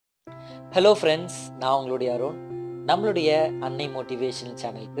Hello friends, நான் உங்களுடைய அருண். நம்மளுடைய அன்னை மோட்டிவேஷனல்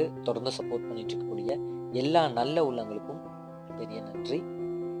சேனலுக்கு தொடர்ந்து சப்போர்ட் பண்ணிட்டு இருக்கக்கூடிய எல்லா நல்ல உள்ளங்களுக்கும் பெரிய நன்றி.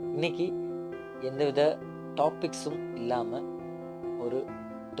 இன்னைக்கு எந்தவித டாபிக்ஸும் இல்லாமல் ஒரு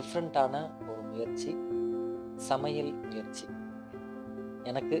டிஃப்ரெண்ட்டான ஒரு முயற்சி, சமையல் முயற்சி.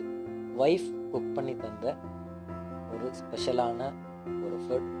 எனக்கு ஒய்ஃப் குக் பண்ணி தந்த ஒரு ஸ்பெஷலான ஒரு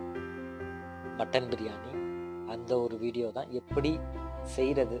ஃபுட் மட்டன் பிரியாணி. அந்த ஒரு வீடியோ தான் எப்படி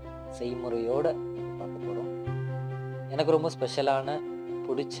செய்கிறது செய்முறையோடு பார்க்க போகிறோம். எனக்கு ரொம்ப ஸ்பெஷலான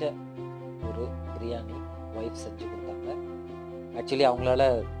பிடிச்ச ஒரு பிரியாணி ஒய்ஃப் செஞ்சு கொடுத்தாங்க. ஆக்சுவலி அவங்களால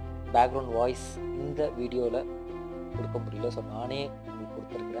பேக்ரவுண்ட் வாய்ஸ் இந்த வீடியோவில் கொடுக்க முடியல, ஸோ நானே உங்களுக்கு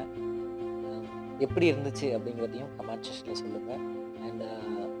கொடுத்துருக்குறேன். எப்படி இருந்துச்சு அப்படிங்கிறதையும் கமெண்ட் செக்ஷனில் சொல்லுங்கள். அண்ட்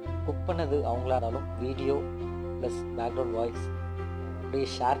குக் பண்ணது அவங்களானாலும் வீடியோ ப்ளஸ் பேக்ரவுண்ட் வாய்ஸ் அப்படியே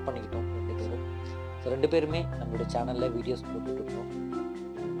ஷேர் பண்ணிக்கிட்டோம் ரெண்டு பேரும். ஸோ ரெண்டு பேருமே நம்மளோட சேனலில் வீடியோஸ் போட்டுட்ருக்கோம்.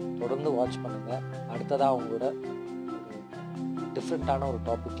 தொடர்ந்து வாட்ச் பண்ணுங்கள். அடுத்ததாக அவங்களோட டிஃப்ரெண்ட்டான ஒரு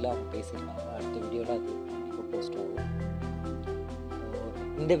டாப்பிக்கில் அவங்க பேசியிருக்காங்க. அடுத்த வீடியோவில் அது இப்போ போஸ்ட் ஆகும்.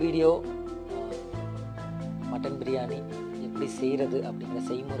 இந்த வீடியோ மட்டன் பிரியாணி எப்படி செய்கிறது அப்படிங்கிற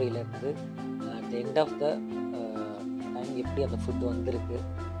செய்முறையிலேருந்து at the end of the time எப்படி அந்த ஃபுட்டு வந்திருக்கு,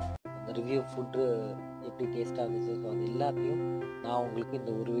 அந்த ரிவ்யூ ஃபுட்டு எப்படி டேஸ்ட்டாக இருந்துச்சு, ஸோ அது எல்லாத்தையும் நான் உங்களுக்கு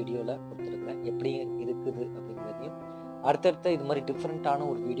இந்த ஒரு வீடியோவில் கொடுத்துருக்குறேன். எப்படி இருக்குது அப்படிங்கிறதையும் அடுத்தடுத்த இது மாதிரி டிஃப்ரெண்ட்டான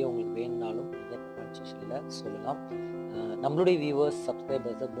ஒரு வீடியோ உங்களுக்கு வேணும்னாலும் நீங்கள் கமெண்ட் செக்ஷனில் சொல்லலாம். நம்மளுடைய வியூவர்ஸ்,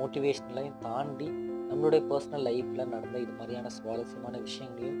 சப்ஸ்கிரைபர்ஸை மோட்டிவேஷனலையும் தாண்டி நம்மளுடைய பர்சனல் லைஃப்பில் நடந்த இது மாதிரியான சுவாரஸ்யமான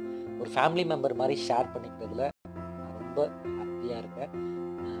விஷயங்களையும் ஒரு ஃபேமிலி மெம்பர் மாதிரி ஷேர் பண்ணிக்கிறதுல நான் ரொம்ப ஹாப்பியாக இருக்கேன்.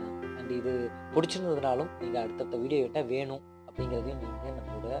 அண்ட் இது பிடிச்சிருந்ததுனாலும் நீங்கள் அடுத்தடுத்த வீடியோ என்ன வேணும் அப்படிங்கிறதையும் நீங்கள்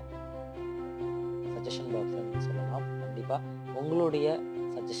நம்மளோட சஜஷன் பாக்ஸில் நீங்கள் சொல்லலாம். கண்டிப்பாக உங்களுடைய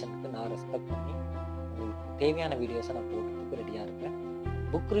சஜஷனுக்கு நான் ரெஸ்பெக்ட் பண்ணி உங்களுக்கு தேவையான வீடியோஸை நான் போட்டுட்டு ரெடியாக இருக்கேன்.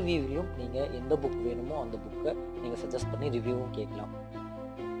 புக் ரிவ்யூவிலையும் நீங்கள் எந்த புக் வேணுமோ அந்த புக்கை நீங்கள் சஜஸ்ட் பண்ணி ரிவ்யூவும் கேட்கலாம்.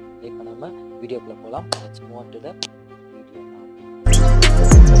 இப்போ நம்ம வீடியோக்குள்ளே போகலாம். Let's move on to the video.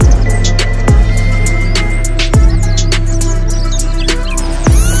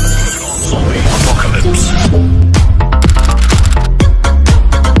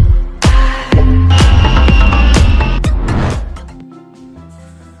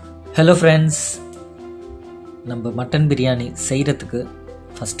 Hello friends, நம்ம மட்டன் பிரியாணி செய்கிறதுக்கு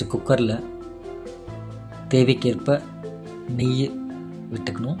ஃபஸ்ட்டு குக்கரில் தேவைக்கேற்ப நெய்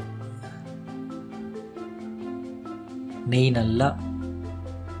விட்டுக்கணும். நெய் நல்லா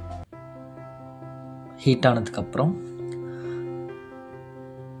ஹீட் ஆனதுக்கப்புறம்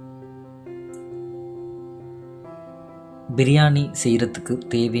பிரியாணி செய்கிறதுக்கு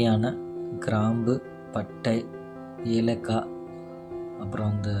தேவையான கிராம்பு, பட்டை, ஏலக்காய், அப்புறம்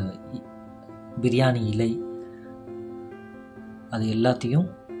அந்த பிரியாணி இலை, அது எல்லாத்தையும்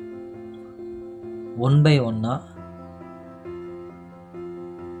ஒன் பை ஒன்னாக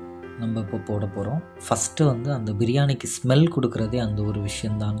நம்ம இப்போ போட போகிறோம். ஃபஸ்ட்டு அந்த பிரியாணிக்கு ஸ்மெல் கொடுக்குறதே அந்த ஒரு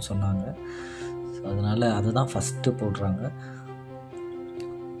விஷயந்தான்னு சொன்னாங்க. ஸோ அதனால் அதை தான் ஃபஸ்ட்டு போடுறாங்க.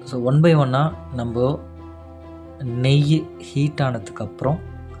 ஸோ ஒன் பை ஒன்னாக நம்ம நெய் ஹீட் ஆனதுக்கப்புறம்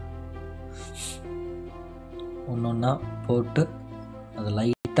ஒன்று ஒன்றா போட்டு அது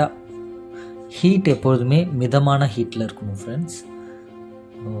லைட்டாக ஹீட் எப்பொழுதுமே மிதமான ஹீட்டில் இருக்கணும் ஃப்ரெண்ட்ஸ்.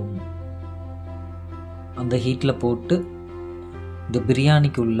 அந்த ஹீட்டில் போட்டு இந்த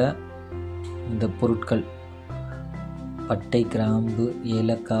பிரியாணிக்கு உள்ள இந்த பொருட்கள் பட்டை, கிராம்பு,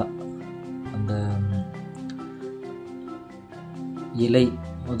 ஏலக்காய், அந்த இலை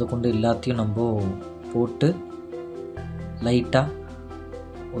முதற்கொண்டு எல்லாத்தையும் நம்ம போட்டு லைட்டாக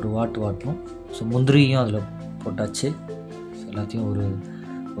ஒரு வாட்டணும். ஸோ முந்திரியும் அதில் போட்டாச்சு. ஸோ எல்லாத்தையும்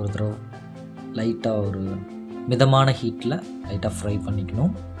ஒரு தடவை லைட்டாக ஒரு மிதமான ஹீட்டில் லைட்டாக ஃப்ரை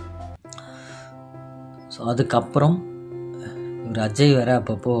பண்ணிக்கணும். ஸோ அதுக்கப்புறம் இவர் அஜய் வேறு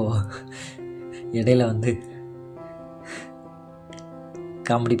அப்பப்போ இடையில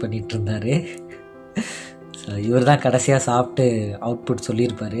காமெடி பண்ணிகிட்டு இருந்தார். ஸோ இவர் தான் கடைசியாக சாப்பிட்டு அவுட்புட்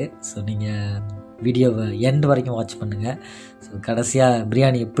சொல்லியிருப்பார். ஸோ நீங்கள் வீடியோவை எண்ட் வரைக்கும் வாட்ச் பண்ணுங்கள். ஸோ கடைசியாக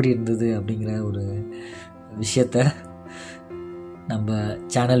பிரியாணி எப்படி இருந்தது அப்படிங்கிற ஒரு விஷயத்த நம்ம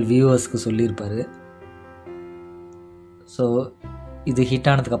சேனல் வியூவர்ஸ்க்கு சொல்லியிருப்பார். ஸோ இது ஹீட்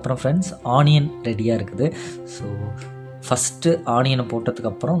ஆனதுக்கப்புறம் ஃப்ரெண்ட்ஸ் ஆனியன் ரெடியாக இருக்குது. ஸோ ஃபஸ்ட்டு ஆனியனை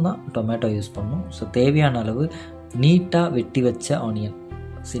போட்டதுக்கப்புறம் தான் டொமேட்டோ யூஸ் பண்ணணும். ஸோ தேவையான அளவு நீட்டாக வெட்டி வச்ச ஆனியன்,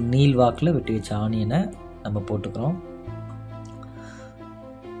 நீள் வாக்கில் வெட்டி வச்ச ஆனியனை நம்ம போட்டுக்கிறோம்.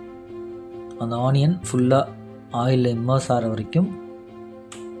 அந்த ஆனியன் ஃபுல்லாக ஆயிலில் இம்மர்ஸ் ஆகிற வரைக்கும்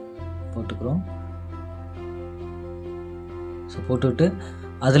போட்டுக்கிறோம். ஸோ போட்டுவிட்டு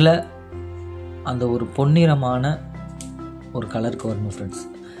அதில் அந்த ஒரு பொன்னிறமான ஒரு கலருக்கு வரணும் ஃப்ரெண்ட்ஸ்.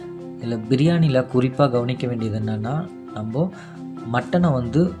 இதில் பிரியாணியில் குறிப்பாக கவனிக்க வேண்டியது என்னென்னா, நம்ம மட்டனை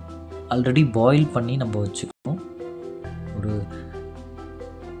வந்து ஆல்ரெடி பாயில் பண்ணி நம்ம வச்சுக்கணும். ஒரு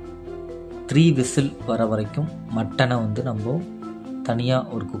 3 விசில் வர வரைக்கும் மட்டனை வந்து நம்ம தனியாக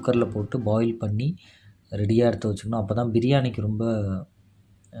ஒரு குக்கரில் போட்டு பாயில் பண்ணி ரெடியாக எடுத்து வச்சுக்கணும். அப்போ தான் பிரியாணிக்கு ரொம்ப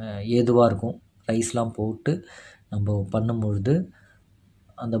ஏதுவாக இருக்கும். ரைஸ்லாம் போட்டு நம்ம பண்ணும்பொழுது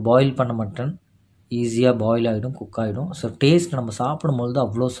அந்த பாயில் பண்ண மட்டன் ஈஸியாக பாயில் ஆகிடும், குக் ஆகிடும். ஸோ டேஸ்ட் நம்ம சாப்பிடும்பொழுது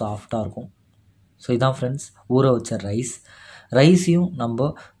அவ்வளோ சாஃப்டாக இருக்கும். ஸோ இதான் ஃப்ரெண்ட்ஸ் ஊற வச்ச ரைஸையும் நம்ம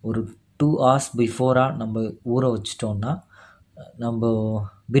ஒரு 2 hours பிஃபோராக நம்ம ஊற வச்சிட்டோன்னா நம்ம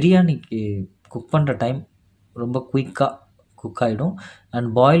பிரியாணிக்கு குக் பண்ணுற டைம் ரொம்ப குயிக்காக குக் ஆகிடும். அண்ட்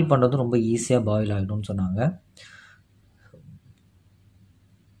பாயில் பண்ணுறதும் ரொம்ப ஈஸியாக பாயில் ஆகிடும்னு சொன்னாங்க.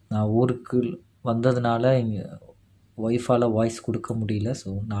 நான் ஊருக்கு வந்ததுனால இங்கே ஒய்ஃபால் வாய்ஸ் கொடுக்க முடியல. ஸோ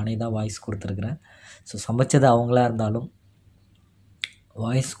நானே தான் வாய்ஸ் கொடுத்துருக்குறேன். ஸோ சமைச்சது அவங்களா இருந்தாலும்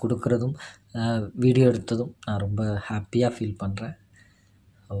வாய்ஸ் கொடுக்குறதும் வீடியோ எடுத்ததும் நான் ரொம்ப ஹாப்பியாக ஃபீல் பண்ணுறேன்.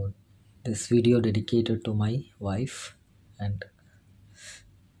 So this video dedicated to my wife and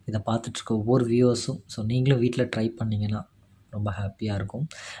இதை பார்த்துட்ருக்க ஒவ்வொரு வியூவர்ஸும். ஸோ நீங்களும் வீட்டில் ட்ரை பண்ணிங்கன்னா ரொம்ப ஹாப்பியாக இருக்கும்.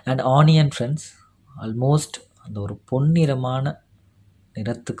 அண்ட் ஆனியன் ஃப்ரெண்ட்ஸ் ஆல்மோஸ்ட் அந்த ஒரு பொன்னிறமான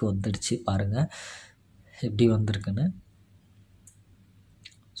நிறத்துக்கு வந்துடுச்சு. பாருங்கள் எப்படி வந்திருக்குன்னு.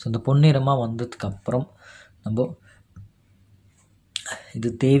 ஸோ இந்த பொன்னிறமாக வந்ததுக்கப்புறம் நம்ம இது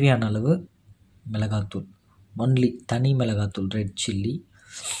தேவையான அளவு மிளகாத்தூள், ஒன்லி தனி மிளகாத்தூள், ரெட் சில்லி.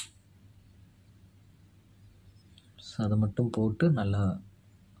 ஸோ அதை மட்டும் போட்டு நல்லா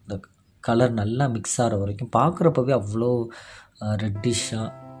அந்த கலர் நல்லா மிக்ஸ் ஆகிற வரைக்கும், பார்க்குறப்பவே அவ்வளோ ரெட்டிஷாக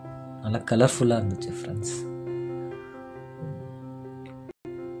நல்லா கலர்ஃபுல்லாக இருந்துச்சு ஃப்ரெண்ட்ஸ்.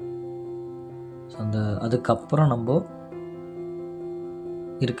 ஸோ அதுக்கப்புறம் நம்ம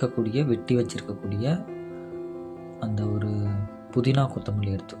வெட்டி வச்சுருக்கக்கூடிய அந்த ஒரு புதினா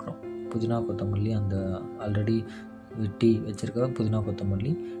கொத்தமல்லி எடுத்துக்கிறோம். புதினா கொத்தமல்லி அந்த ஆல்ரெடி வெட்டி வச்சுருக்க புதினா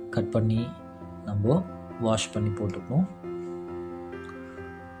கொத்தமல்லி கட் பண்ணி நம்ம வாஷ் பண்ணி போட்டுக்கணும்.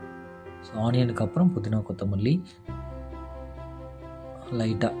 ஸோ ஆனியனுக்கு அப்புறம் புதினா கொத்தமல்லி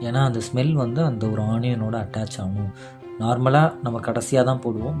லைட்டாக, ஏன்னா அந்த ஸ்மெல் வந்து அந்த ஒரு ஆனியனோட அட்டாச் ஆகணும். நார்மலாக நம்ம கடைசியாக தான்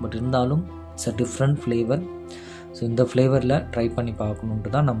போடுவோம், பட் இருந்தாலும் it's a different flavour. So இந்த ஃப்ளேவரில் ட்ரை பண்ணி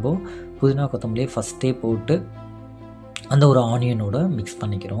பார்க்கணுன்ட்டு தான் நம்ம புதினா கொத்தமல்லியை ஃபஸ்ட்டே போட்டு அந்த ஒரு ஆனியனோட மிக்ஸ்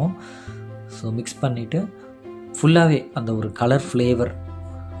பண்ணிக்கிறோம். ஸோ மிக்ஸ் பண்ணிவிட்டு ஃபுல்லாகவே அந்த ஒரு கலர் ஃப்ளேவர்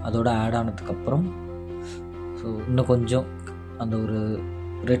அதோட ஆட் ஆனதுக்கப்புறம் ஸோ இன்னும் கொஞ்சம் அந்த ஒரு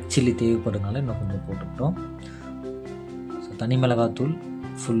ரெட் சில்லி தேவைப்படுறதுனால இன்னும் கொஞ்சம் போட்டுக்கிட்டோம். ஸோ தனி மிளகாத்தூள்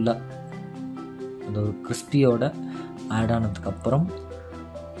ஃபுல்லாக அந்த ஒரு கிறிஸ்பியோட ஆட் ஆனதுக்கப்புறம்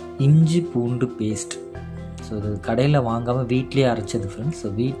இஞ்சி பூண்டு பேஸ்ட். ஸோ இது கடையில் வாங்காமல் வீட்டிலே அரைச்சது ஃப்ரெண்ட்ஸ். ஸோ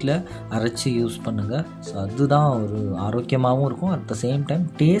வீட்டில் அரைச்சி யூஸ் பண்ணுங்கள். ஸோ அதுதான் ஒரு ஆரோக்கியமாகவும் இருக்கும், at the same time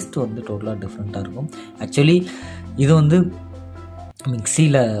taste வந்து டோட்டலாக டிஃப்ரெண்ட்டாக இருக்கும். ஆக்சுவலி இது வந்து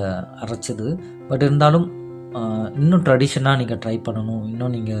மிக்சியில் அரைச்சது, பட் இருந்தாலும் இன்னும் ட்ரெடிஷனாக நீங்கள் ட்ரை பண்ணணும்,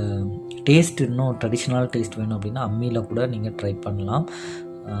 இன்னும் நீங்கள் இன்னும் ட்ரெடிஷ்னல் டேஸ்ட் வேணும் அப்படின்னா அம்மியில் கூட நீங்கள் ட்ரை பண்ணலாம்.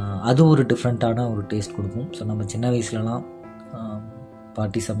 அது ஒரு டிஃப்ரெண்ட்டான ஒரு டேஸ்ட் கொடுக்கும். ஸோ நம்ம சின்ன வயசுலலாம்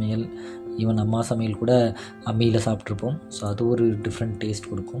பாட்டி சமையல், ஈவன் அம்மா சமையல் கூட அம்மியில் சாப்பிட்ருப்போம். ஸோ அது ஒரு டிஃப்ரெண்ட் டேஸ்ட்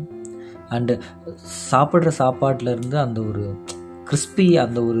கொடுக்கும். அண்டு சாப்பிட்ற சாப்பாட்டிலேருந்து அந்த ஒரு கிறிஸ்பி,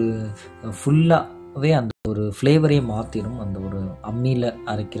 அந்த ஒரு ஃபுல்லாகவே அந்த ஒரு ஃப்ளேவரையே மாற்றிடும் அந்த ஒரு அம்மியில்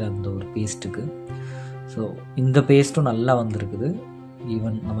அரைக்கிற அந்த ஒரு பேஸ்ட்டுக்கு. ஸோ இந்த பேஸ்ட்டும் நல்லா வந்திருக்குது.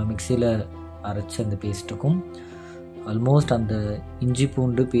 ஈவன் நம்ம மிக்சியில் அரைச்ச அந்த பேஸ்ட்டுக்கும் ஆல்மோஸ்ட் அந்த இஞ்சி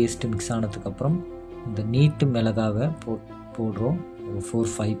பூண்டு பேஸ்ட்டு மிக்ஸ் ஆனதுக்கப்புறம் இந்த நீட்டு மிளகாவை போடுறோம்.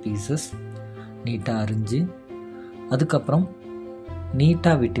 4-5 பீசஸ் நீட்டாக அரிஞ்சு, அதுக்கப்புறம்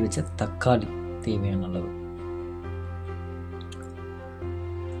நீட்டாக வெட்டி வச்ச தக்காளி தேவையான அளவு.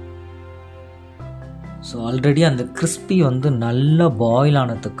 ஸோ ஆல்ரெடி அந்த கிறிஸ்பி வந்து நல்லா பாயில்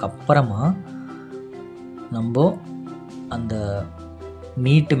ஆனதுக்கு அப்புறமா நம்ம அந்த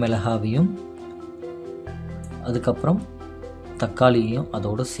நீட்டு மிளகாவையும் அதுக்கப்புறம் தக்காளியையும்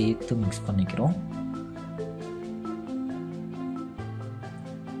அதோடு சேர்த்து மிக்ஸ் பண்ணிக்கிறோம்.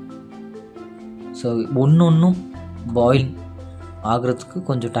 ஸோ ஒன்றும் பாயில் ஆகிறதுக்கு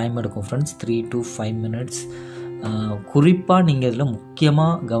கொஞ்சம் டைம் எடுக்கும் ஃப்ரெண்ட்ஸ், 3 to 5 minutes. குறிப்பாக நீங்கள் இதில்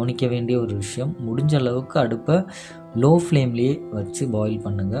முக்கியமாக கவனிக்க வேண்டிய ஒரு விஷயம், முடிஞ்ச அளவுக்கு அடுப்பை லோ ஃப்ளேம்லேயே வச்சு பாயில்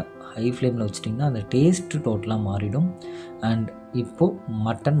பண்ணுங்கள். ஹை ஃப்ளேமில் வச்சிட்டிங்கன்னா அந்த டேஸ்ட்டு டோட்டலாக மாறிடும். அண்ட் இப்போது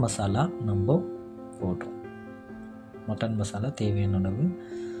மட்டன் மசாலா நம்ம போடுறோம். மட்டன் மசாலா தேவையான அளவு.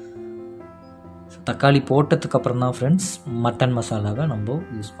 தக்காளி போட்டதுக்கப்புறம் தான் ஃப்ரெண்ட்ஸ் மட்டன் மசாலாவை நம்ம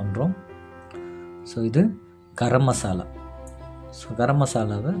யூஸ் பண்ணுறோம். ஸோ இது கரம் மசாலா. ஸோ கரம்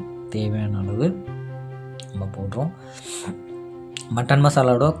மசாலாவை தேவையான அளவு நம்ம போடுறோம். மட்டன்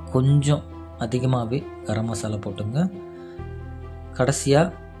மசாலாவோட கொஞ்சம் அதிகமாகவே கரம் மசாலா போட்டுங்க.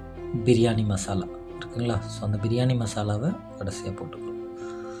 கடைசியாக பிரியாணி மசாலா இருக்குங்களா, ஸோ அந்த பிரியாணி மசாலாவை கடைசியாக போட்டுக்கணும்.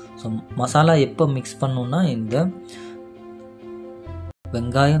 ஸோ மசாலா எப்போ மிக்ஸ் பண்ணணுன்னா இந்த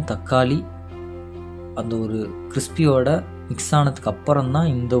வெங்காயம் தக்காளி அந்த ஒரு கிறிஸ்பியோட மிக்ஸ் ஆனதுக்கு அப்புறம் தான்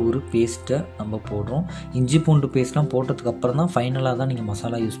இந்த ஒரு பேஸ்ட்டை நம்ம போடுறோம். இஞ்சி பூண்டு பேஸ்ட்லாம் போட்டதுக்கு அப்புறம் தான் ஃபைனலாக தான் நீங்கள்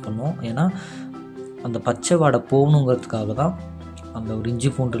மசாலா யூஸ் பண்ணுவோம். ஏன்னா அந்த பச்சை வாடை போகணுங்கிறதுக்காக தான் அந்த ஒரு இஞ்சி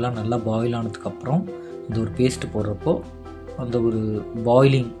பூண்டுலாம் நல்லா பாயில் ஆனதுக்கப்புறம் இந்த ஒரு பேஸ்ட்டு போடுறப்போ அந்த ஒரு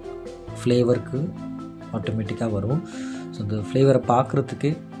பாயிலிங் ஃப்ளேவருக்கு ஆட்டோமேட்டிக்காக வரும். ஸோ இந்த ஃப்ளேவரை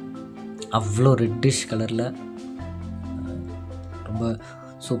பார்க்குறதுக்கு அவ்வளோ ரெட்டிஷ் கலரில் ரொம்ப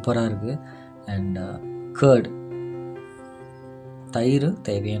சூப்பராக இருக்குது. அண்ட் கர்ட் தயிர்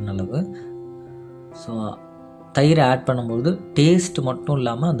தேவையான அளவு. ஸோ தயிரை ஆட் பண்ணும்போது டேஸ்ட் மட்டும்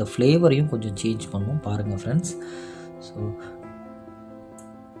இல்லாமல் அந்த ஃப்ளேவரையும் கொஞ்சம் சேஞ்ச் பண்ணும். பாருங்கள் ஃப்ரெண்ட்ஸ், ஸோ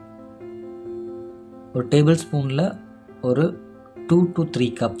ஒரு டேபிள் ஸ்பூனில் ஒரு 2 to 3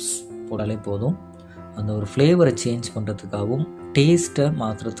 கப்ஸ் போடாலே போதும். அந்த ஒரு ஃப்ளேவரை சேஞ்ச் பண்ணுறதுக்காகவும் டேஸ்ட்டை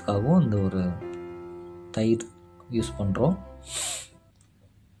மாற்றுறதுக்காகவும் அந்த ஒரு தயிர் யூஸ் பண்ணுறோம்.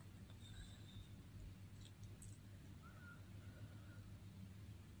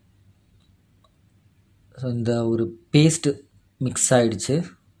 ஸோ இந்த ஒரு பேஸ்ட்டு மிக்ஸ் ஆகிடுச்சு.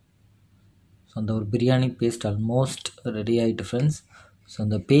 ஸோ அந்த ஒரு பிரியாணி பேஸ்ட் ஆல்மோஸ்ட் ரெடி ஆகிட்டு ஃப்ரெண்ட்ஸ். ஸோ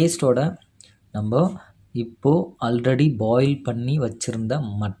அந்த பேஸ்ட்டோட நம்ம இப்போது ஆல்ரெடி பாயில் பண்ணி வச்சுருந்த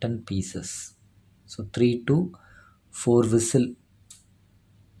மட்டன் பீசஸ், ஸோ 3 to 4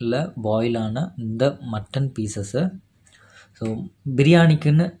 விசிலில் பாயிலான இந்த மட்டன் பீசஸை, ஸோ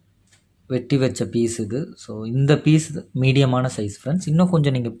பிரியாணிக்குன்னு வெட்டி வச்ச பீஸ் இது. ஸோ இந்த பீஸ் மீடியமான சைஸ் ஃப்ரெண்ட்ஸ், இன்னும்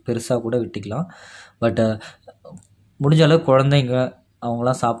கொஞ்சம் நீங்கள் பெருசாக கூட வெட்டிக்கலாம். பட் முடிஞ்ச அளவு குழந்தைங்க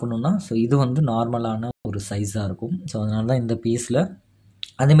அவங்களாம் சாப்பிட்ணுன்னா ஸோ இது வந்து நார்மலான ஒரு சைஸாக இருக்கும். ஸோ அதனால தான் இந்த பீஸில்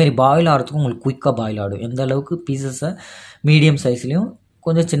அதேமாரி பாயில் ஆகிறதுக்கும் உங்களுக்கு குயிக்காக பாயில் ஆகிடும். எந்த அளவுக்கு பீசஸை மீடியம் சைஸ்லேயும்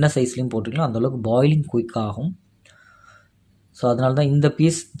கொஞ்சம் சின்ன சைஸ்லேயும் போட்டிங்களோ அந்தளவுக்கு பாயிலிங் குயிக்காக ஆகும். ஸோ அதனால தான் இந்த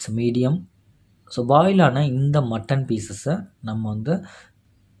பீஸ் இட்ஸ் மீடியம். ஸோ பாயிலான இந்த மட்டன் பீசஸை நம்ம வந்து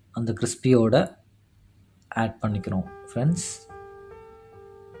அந்த கிறிஸ்பியோட ஆட் பண்ணிக்கிறோம் ஃப்ரெண்ட்ஸ்.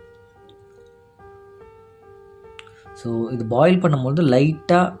 ஸோ இது பாயில் பண்ணும்போது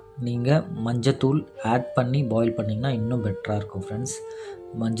லைட்டாக நீங்கள் மஞ்சத்தூள் ஆட் பண்ணி பாயில் பண்ணிங்கன்னா இன்னும் பெட்டராக இருக்கும் ஃப்ரெண்ட்ஸ்.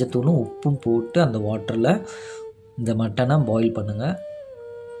 மஞ்சத்தூளும் உப்பும் போட்டு அந்த வாட்டரில் இந்த மட்டனை பாயில் பண்ணுங்கள்.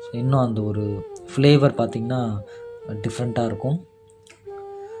 ஸோ இன்னும் அந்த ஒரு ஃப்ளேவர் பார்த்திங்கன்னா டிஃப்ரெண்ட்டாக இருக்கும்.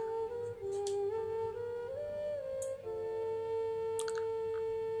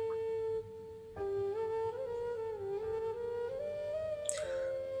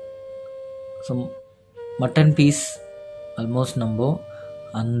 ஸோ மட்டன் பீஸ் ஆல்மோஸ்ட் நம்ம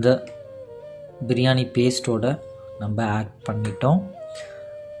அந்த பிரியாணி பேஸ்ட்டோட நம்ம ஆட் பண்ணிட்டோம்.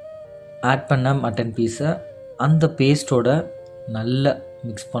 ஆட் பண்ண மட்டன் பீஸை அந்த பேஸ்ட்டோட நல்லா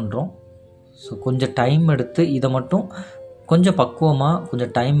மிக்ஸ் பண்ணுறோம். ஸோ கொஞ்சம் டைம் எடுத்து இதை மட்டும் கொஞ்சம் பக்குவமாக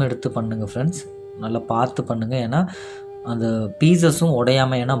கொஞ்சம் டைம் எடுத்து பண்ணுங்கள் ஃப்ரெண்ட்ஸ். நல்லா பார்த்து பண்ணுங்கள், ஏன்னா அந்த பீசஸும்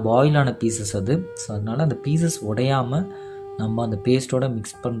உடையாமல், ஏன்னா பாயிலான பீசஸ் அது. ஸோ அதனால் அந்த பீசஸ் உடையாமல் நம்ம அந்த பேஸ்ட்டோட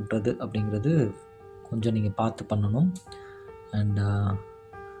மிக்ஸ் பண்ணுறது அப்படிங்கிறது கொஞ்சம் நீங்கள் பார்த்து பண்ணணும். அண்ட்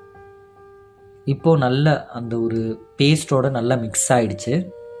இப்போது நல்ல அந்த ஒரு பேஸ்ட்டோட நல்லா மிக்ஸ் ஆகிடுச்சு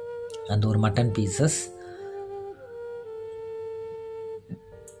அந்த ஒரு மட்டன் பீசஸ்.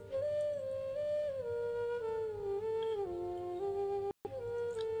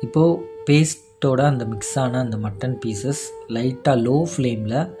 இப்போது பேஸ்ட்டோட அந்த மிக்ஸ் ஆன அந்த மட்டன் பீசஸ் லைட்டாக லோ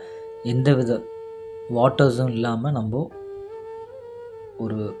ஃப்ளேமில் எந்த வித வாட்டர்ஸும் இல்லாமல் நம்ம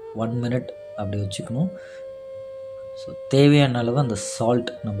ஒரு 1 minute அப்படி வச்சுக்கணும். ஸோ தேவையான அளவு அந்த சால்ட்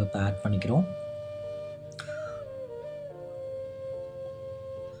நம்ம இப்போ ஆட் பண்ணிக்கிறோம்.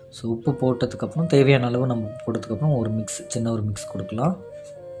 ஸோ உப்பு போட்டதுக்கப்புறம் தேவையான அளவு நம்ம போட்டதுக்கப்புறம் ஒரு சின்ன ஒரு மிக்ஸ் கொடுக்கலாம்.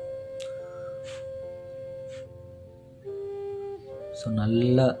 ஸோ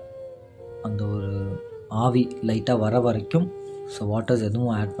நல்லா அந்த ஒரு ஆவி லைட்டாக வர வரைக்கும், ஸோ வாட்டர்ஸ்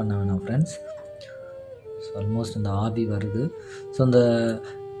எதுவும் ஆட் பண்ண வேணாம் ஃப்ரெண்ட்ஸ். ஸோ ஆல்மோஸ்ட் இந்த ஆவி வருது. ஸோ இந்த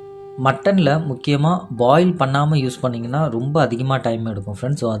மட்டனில் முக்கியமாக பாயில் பண்ணாமல் யூஸ் பண்ணிங்கன்னா ரொம்ப அதிகமாக டைம் எடுக்கும்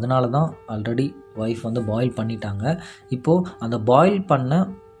ஃப்ரெண்ட்ஸ். ஸோ அதனால தான் ஆல்ரெடி ஒய்ஃப் வந்து பாயில் பண்ணிட்டாங்க. இப்போது அந்த பாயில் பண்ண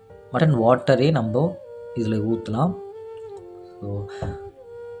மட்டன் வாட்டரே நம்ம இதில் ஊற்றலாம். ஸோ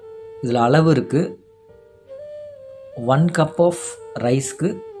இதில் அளவு இருக்குது. 1 cup ஆஃப் ரைஸ்க்கு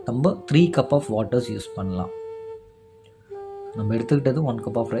நம்ம 3 cup ஆஃப் வாட்டர்ஸ் யூஸ் பண்ணலாம். நம்ம எடுத்துக்கிட்டது 1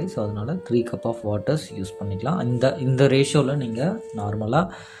 cup ஆஃப் ரைஸ், அதனால் 3 cup ஆஃப் வாட்டர்ஸ் யூஸ் பண்ணிக்கலாம். இந்த ரேஷியோவில் நீங்கள் நார்மலாக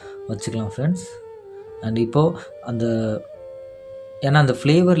வச்சுக்கலாம் ஃப்ரெண்ட்ஸ். அண்ட் இப்போது அந்த ஏன்னா அந்த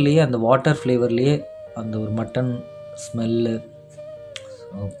ஃப்ளேவர்லேயே, அந்த வாட்டர் ஃப்ளேவர்லேயே அந்த ஒரு மட்டன் ஸ்மெல்லு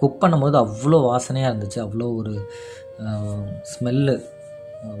குக் பண்ணும்போது அவ்வளோ வாசனையாக இருந்துச்சு, அவ்வளோ ஒரு ஸ்மெல்லு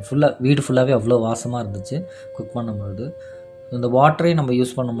ஃபுல்லாக வீடு ஃபுல்லாகவே அவ்வளோ வாசமாக இருந்துச்சு குக் பண்ணும்பொழுது. இந்த வாட்டரை நம்ம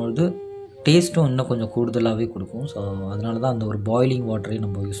யூஸ் பண்ணும்பொழுது டேஸ்ட்டும் இன்னும் கொஞ்சம் கூடுதலாகவே கொடுக்கும். ஸோ அதனால தான் அந்த ஒரு பாய்லிங் வாட்டரை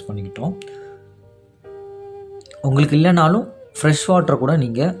நம்ம யூஸ் பண்ணிக்கிட்டோம். உங்களுக்கு இல்லைனாலும் ஃப்ரெஷ் வாட்டரை கூட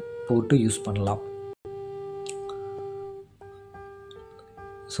நீங்கள் போட்டு யூஸ் பண்ணலாம்.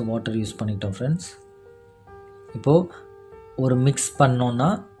 ஸோ வாட்டர் யூஸ் பண்ணிக்கிட்டோம் ஃப்ரெண்ட்ஸ். இப்போது ஒரு மிக்ஸ் பண்ணோன்னா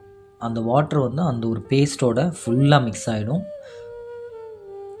அந்த வாட்டர் வந்து அந்த ஒரு பேஸ்ட்டோட ஃபுல்லாக மிக்ஸ் ஆகிடும்.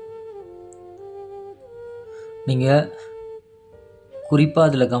 நீங்கள் குறிப்பாக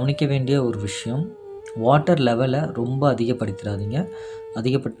அதில் கவனிக்க வேண்டிய ஒரு விஷயம், வாட்டர் லெவலை ரொம்ப அதிகப்படுத்திடாதீங்க.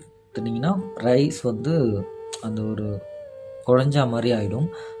 அதிகப்படுத்தினீங்கன்னா ரைஸ் வந்து அந்த ஒரு குழஞ்சா மாதிரி ஆகிடும்.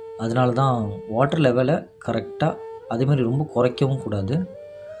 அதனால தான் வாட்டர் லெவலை கரெக்டாக, அதேமாதிரி ரொம்ப குறைக்கவும் கூடாது.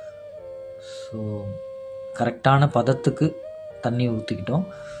 ஸோ கரெக்டான பதத்துக்கு தண்ணி ஊற்றிக்கிட்டோம்.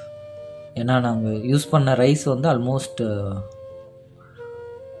 ஏன்னா நாங்கள் யூஸ் பண்ண ரைஸ் வந்து ஆல்மோஸ்ட்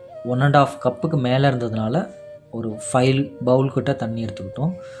 1.5 கப்புக்கு மேலே இருந்ததுனால ஒரு 5 பவுல் கிட்ட தண்ணி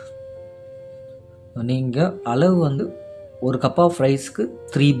எடுத்துக்கிட்டோம். நீங்கள் அளவு வந்து ஒரு கப் ஆஃப் ரைஸ்க்கு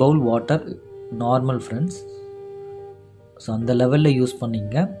 3 Pavul water normal friends. So அந்த லெவலில் யூஸ்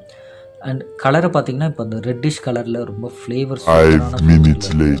பண்ணிங்க. அண்ட் கலரை பார்த்தீங்கன்னா இப்போ அந்த ரெட்டிஷ் கலரில் ரொம்ப ஃப்ளேவர்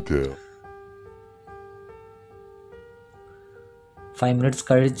 5 மினிட்ஸ்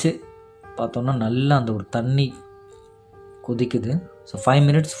கழித்து பார்த்தோன்னா நல்லா அந்த ஒரு தண்ணி கொதிக்குது. ஸோ 5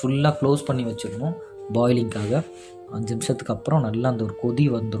 மினிட்ஸ் ஃபுல்லாக க்ளோஸ் பண்ணி வச்சிடணும் பாயிலிங்காக. 5 நிமிஷத்துக்கு அப்புறம் நல்லா அந்த ஒரு கொதி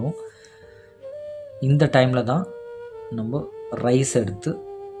வந்துடும். இந்த டைமில் தான் நம்ம ரைஸ் எடுத்து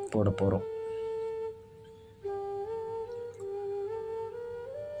போட போகிறோம்.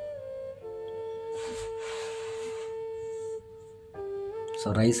 ஸோ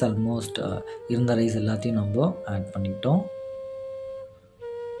ரைஸ் ஆல்மோஸ்ட் இருந்த ரைஸ் எல்லாத்தையும் நம்ம ஆட் பண்ணிக்கிட்டோம்.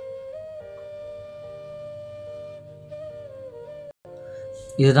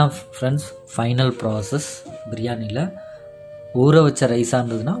 இதுதான் ஃப்ரெண்ட்ஸ் ஃபைனல் ப்ராசஸ் பிரியாணியில். ஊற வச்ச ரைஸாக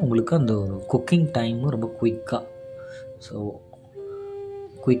இருந்ததுன்னா உங்களுக்கு அந்த ஒரு குக்கிங் டைமும் ரொம்ப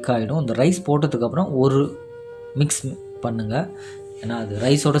குயிக்காகிடும். அந்த ரைஸ் போட்டதுக்கப்புறம் ஒரு மிக்ஸ் பண்ணுங்கள். ஏன்னா அது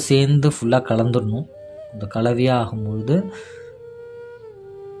ரைஸோடு சேர்ந்து ஃபுல்லாக கலந்துடணும். அந்த கலவையாக ஆகும்பொழுது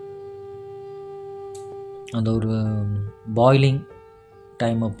அந்த ஒரு பாயிலிங்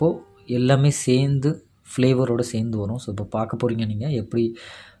டைம் அப்போது எல்லாமே சேர்ந்து ஃப்ளேவரோடு சேர்ந்து வரும். ஸோ இப்போ பார்க்க போகிறீங்க நீங்கள் எப்படி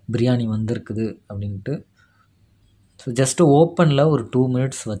பிரியாணி வந்திருக்குது அப்படின்ட்டு. ஸோ ஜஸ்ட்டு ஓப்பனில் ஒரு 2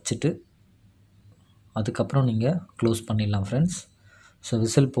 மினிட்ஸ் வச்சுட்டு அதுக்கப்புறம் நீங்கள் க்ளோஸ் பண்ணிடலாம் ஃப்ரெண்ட்ஸ். ஸோ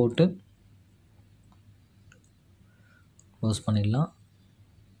விசில் போட்டு க்ளோஸ் பண்ணிடலாம்.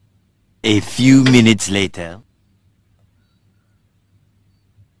 A few minutes later.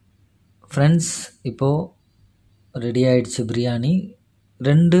 Friends இப்போது ரெடி ஆகிடுச்சு பிரியாணி.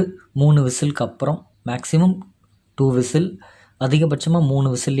 2-3 விசிலுக்கு அப்புறம், மேக்ஸிமம் 2 விசில், அதிகபட்சமாக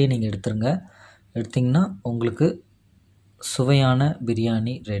 3 விசில்லையே நீங்கள் எடுத்திங்கன்னா உங்களுக்கு சுவையான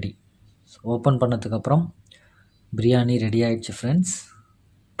பிரியாணி ரெடி. ஓப்பன் பண்ணதுக்கப்புறம் பிரியாணி ரெடி ஆகிடுச்சு ஃப்ரெண்ட்ஸ்.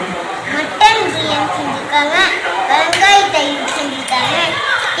 மட்டன் பிரியாணி செஞ்சுருக்காங்க, வெங்காயத்தை செஞ்சுருக்காங்க.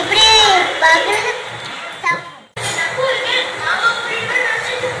 இப்படி பார்க்குறது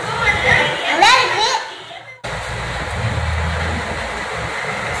நல்லா இருக்கு.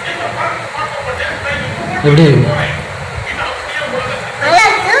 எப்படி இருக்கு?